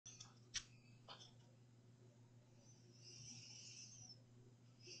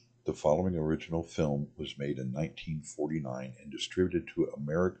The following original film was made in 1949 and distributed to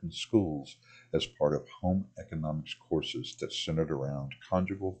American schools as part of home economics courses that centered around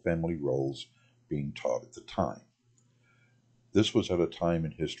conjugal family roles being taught at the time. This was at a time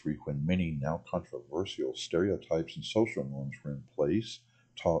in history when many now controversial stereotypes and social norms were in place,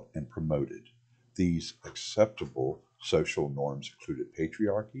 taught, and promoted. These acceptable social norms included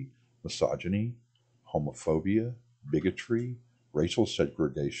patriarchy, misogyny, homophobia, bigotry, racial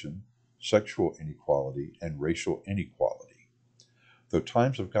segregation, sexual inequality, and racial inequality. Though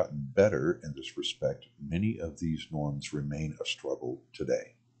times have gotten better in this respect, many of these norms remain a struggle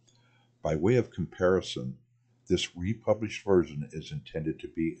today. By way of comparison, this republished version is intended to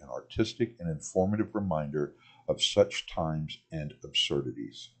be an artistic and informative reminder of such times and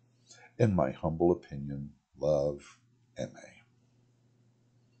absurdities. In my humble opinion, love, Emay.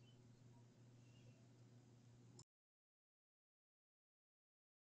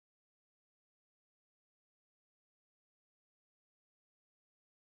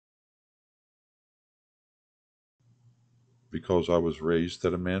 Because I was raised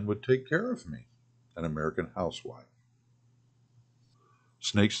that a man would take care of me, an American housewife.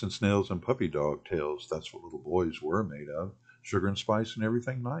 Snakes and snails and puppy dog tails, that's what little boys were made of. Sugar and spice and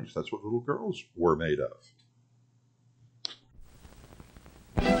everything nice, that's what little girls were made of.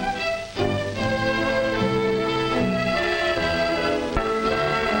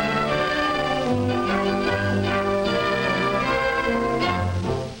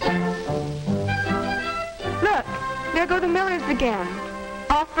 Look, there go the Millers again.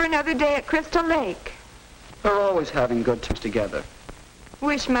 Off for another day at Crystal Lake. They're always having good times together.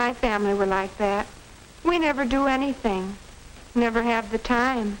 Wish my family were like that. We never do anything. Never have the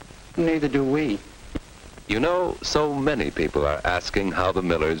time. Neither do we. You know, so many people are asking how the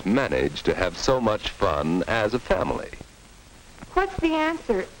Millers manage to have so much fun as a family. What's the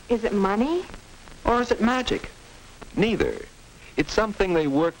answer? Is it money? Or is it magic? Neither. It's something they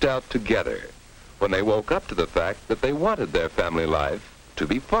worked out together when they woke up to the fact that they wanted their family life to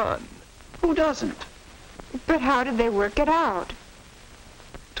be fun. Who doesn't? But how did they work it out?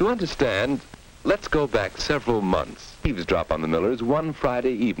 To understand, let's go back several months. Eavesdrop on the Millers one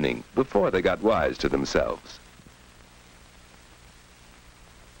Friday evening before they got wise to themselves.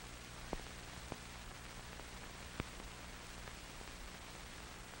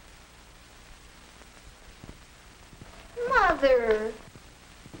 Mother,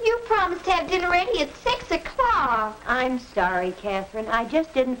 you promised to have dinner ready at 6 o'clock. I'm sorry, Catherine. I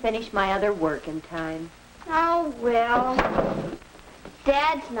just didn't finish my other work in time. Oh, well.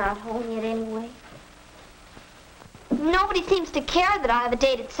 Dad's not home yet anyway. Nobody seems to care that I have a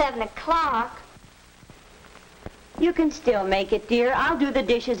date at 7 o'clock. You can still make it, dear. I'll do the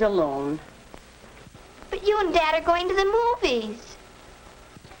dishes alone. But you and Dad are going to the movies.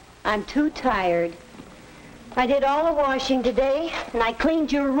 I'm too tired. I did all the washing today, and I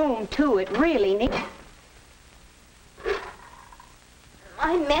cleaned your room, too. It really needs...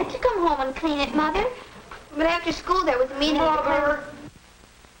 I meant to come home and clean it, Mother. But after school there was a meeting. Mother!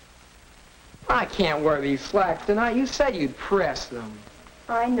 I can't wear these slacks tonight. You said you'd press them.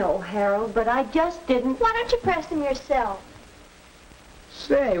 I know, Harold, but I just didn't... Why don't you press them yourself?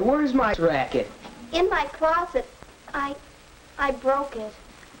 Say, where's my racket? In my closet. I broke it.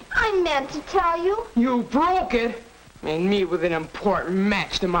 I meant to tell you. You broke it? And me with an important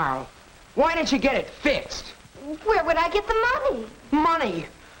match tomorrow. Why didn't you get it fixed? Where would I get the money? Money?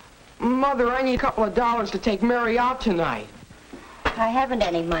 Mother, I need a couple of dollars to take Mary out tonight. I haven't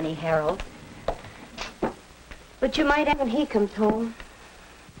any money, Harold. But you might have when he comes home.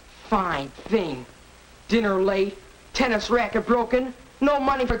 Fine thing. Dinner late, tennis racket broken, no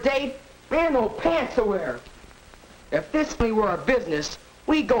money for date, and no pants to wear. If this only were a business,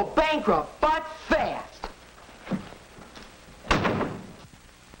 we'd go bankrupt, but fast.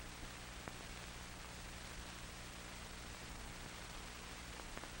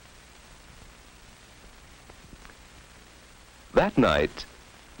 That night,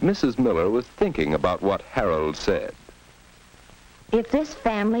 Mrs. Miller was thinking about what Harold said. If this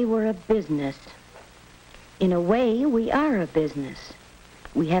family were a business, in a way, we are a business.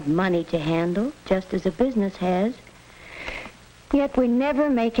 We have money to handle, just as a business has. Yet we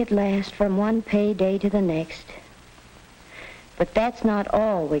never make it last from one payday to the next. But that's not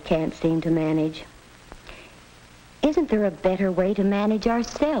all we can't seem to manage. Isn't there a better way to manage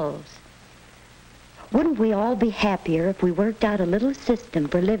ourselves? Wouldn't we all be happier if we worked out a little system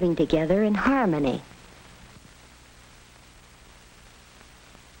for living together in harmony?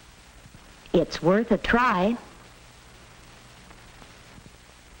 It's worth a try.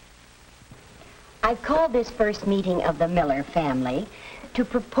 I've called this first meeting of the Miller family to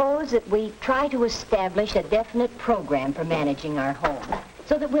propose that we try to establish a definite program for managing our home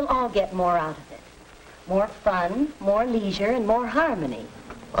so that we'll all get more out of it. More fun, more leisure, and more harmony.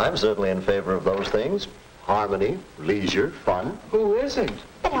 I'm certainly in favor of those things. Harmony, leisure, fun. Who isn't?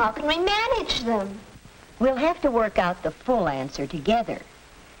 But how can we manage them? We'll have to work out the full answer together.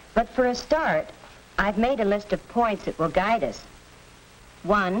 But for a start, I've made a list of points that will guide us.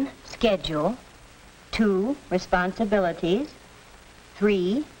 1, schedule. 2, responsibilities.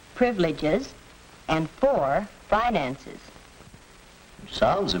 3, privileges. And 4, finances.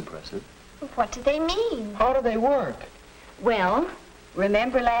 Sounds impressive. What do they mean? How do they work? Well,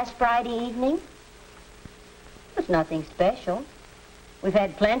 remember last Friday evening? It was nothing special. We've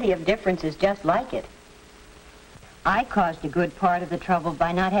had plenty of differences just like it. I caused a good part of the trouble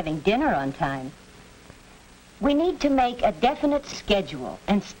by not having dinner on time. We need to make a definite schedule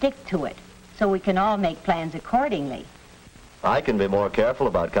and stick to it so we can all make plans accordingly. I can be more careful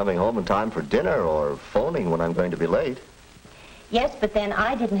about coming home in time for dinner or phoning when I'm going to be late. Yes, but then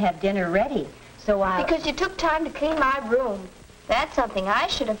I didn't have dinner ready, so Because you took time to clean my room. That's something I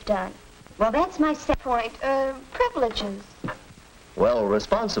should have done. Well, that's my Point, privileges. Well,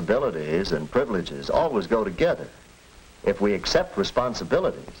 responsibilities and privileges always go together. If we accept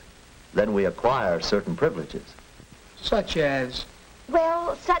responsibilities, then we acquire certain privileges. Such as?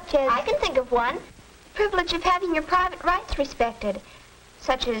 Well, such as... I can think of one. Privilege of having your private rights respected.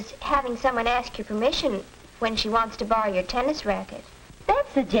 Such as having someone ask your permission when she wants to borrow your tennis racket.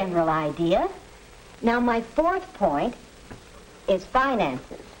 That's a general idea. Now, my 4th point is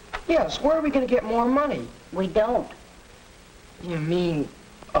finances. Yes, where are we going to get more money? We don't. You mean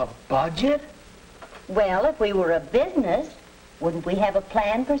a budget? Well, if we were a business, wouldn't we have a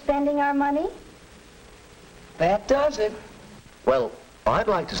plan for spending our money? That does it. Well, I'd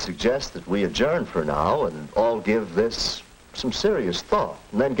like to suggest that we adjourn for now and all give this some serious thought,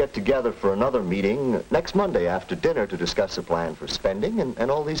 and then get together for another meeting next Monday after dinner to discuss a plan for spending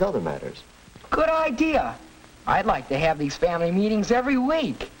and all these other matters. Good idea. I'd like to have these family meetings every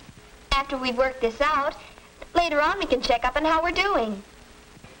week. After we've worked this out, later on we can check up on how we're doing.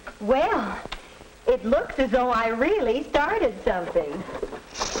 Well, it looks as though I really started something.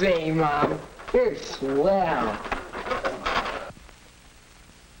 Say, Mom, you're swell.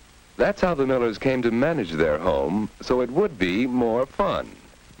 That's how the Millers came to manage their home, so it would be more fun.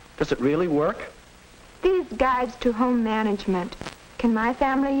 Does it really work? These guides to home management, can my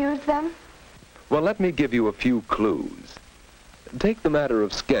family use them? Well, let me give you a few clues. Take the matter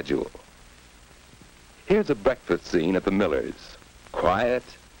of schedule. Here's a breakfast scene at the Millers. Quiet,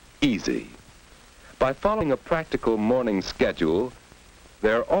 easy. By following a practical morning schedule,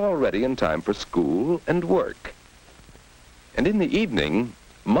 they're all ready in time for school and work. And in the evening,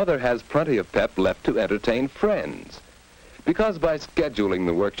 Mother has plenty of pep left to entertain friends, because by scheduling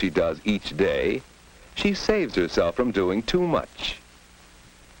the work she does each day, she saves herself from doing too much.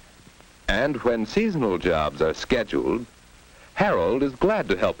 And when seasonal jobs are scheduled, Harold is glad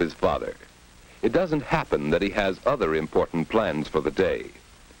to help his father. It doesn't happen that he has other important plans for the day.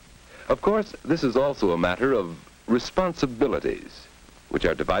 Of course, this is also a matter of responsibilities, which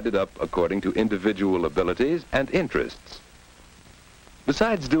are divided up according to individual abilities and interests.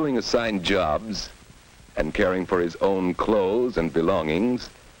 Besides doing assigned jobs and caring for his own clothes and belongings,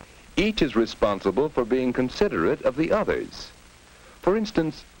 each is responsible for being considerate of the others. For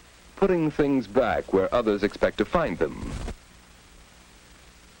instance, putting things back where others expect to find them.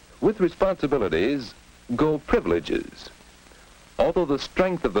 With responsibilities go privileges. Although the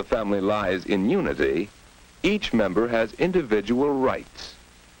strength of the family lies in unity, each member has individual rights.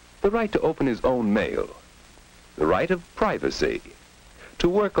 The right to open his own mail, the right of privacy, to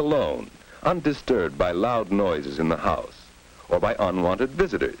work alone, undisturbed by loud noises in the house or by unwanted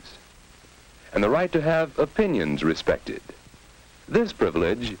visitors, and the right to have opinions respected. This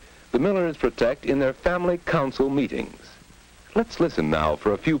privilege the Millers protect in their family council meetings. Let's listen now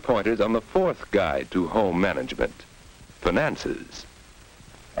for a few pointers on the 4th guide to home management, finances.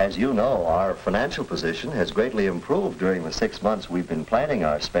 As you know, our financial position has greatly improved during the 6 months we've been planning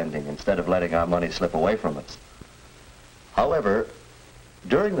our spending instead of letting our money slip away from us. However,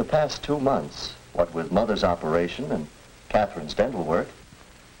 during the past 2 months, what with Mother's operation and Catherine's dental work,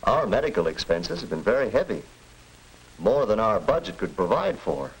 our medical expenses have been very heavy, more than our budget could provide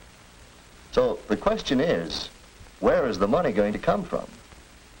for. So the question is, where is the money going to come from?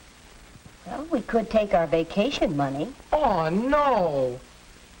 Well, we could take our vacation money. Oh, no.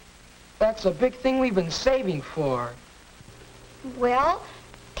 That's a big thing we've been saving for. Well,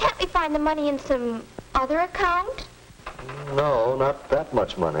 can't we find the money in some other account? No, not that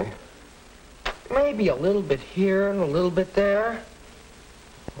much money. Maybe a little bit here and a little bit there.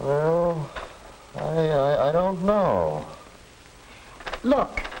 Well, I don't know.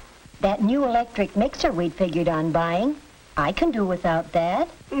 Look, that new electric mixer we'd figured on buying. I can do without that.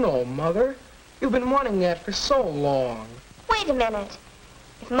 No, Mother. You've been wanting that for so long. Wait a minute.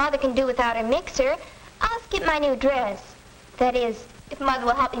 If Mother can do without her mixer, I'll skip my new dress. That is, if Mother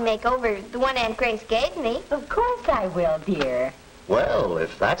will help me make over the one Aunt Grace gave me. Of course I will, dear. Well,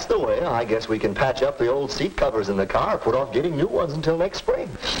 if that's the way, I guess we can patch up the old seat covers in the car, put off getting new ones until next spring.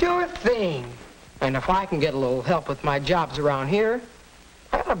 Sure thing. And if I can get a little help with my jobs around here,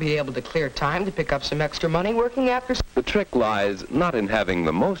 I'll be able to clear time to pick up some extra money working after... The trick lies not in having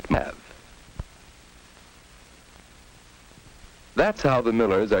the most have. That's how the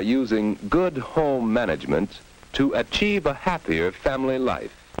Millers are using good home management to achieve a happier family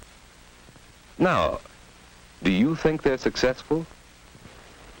life. Now, do you think they're successful?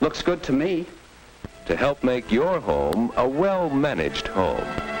 Looks good to me. To help make your home a well-managed home.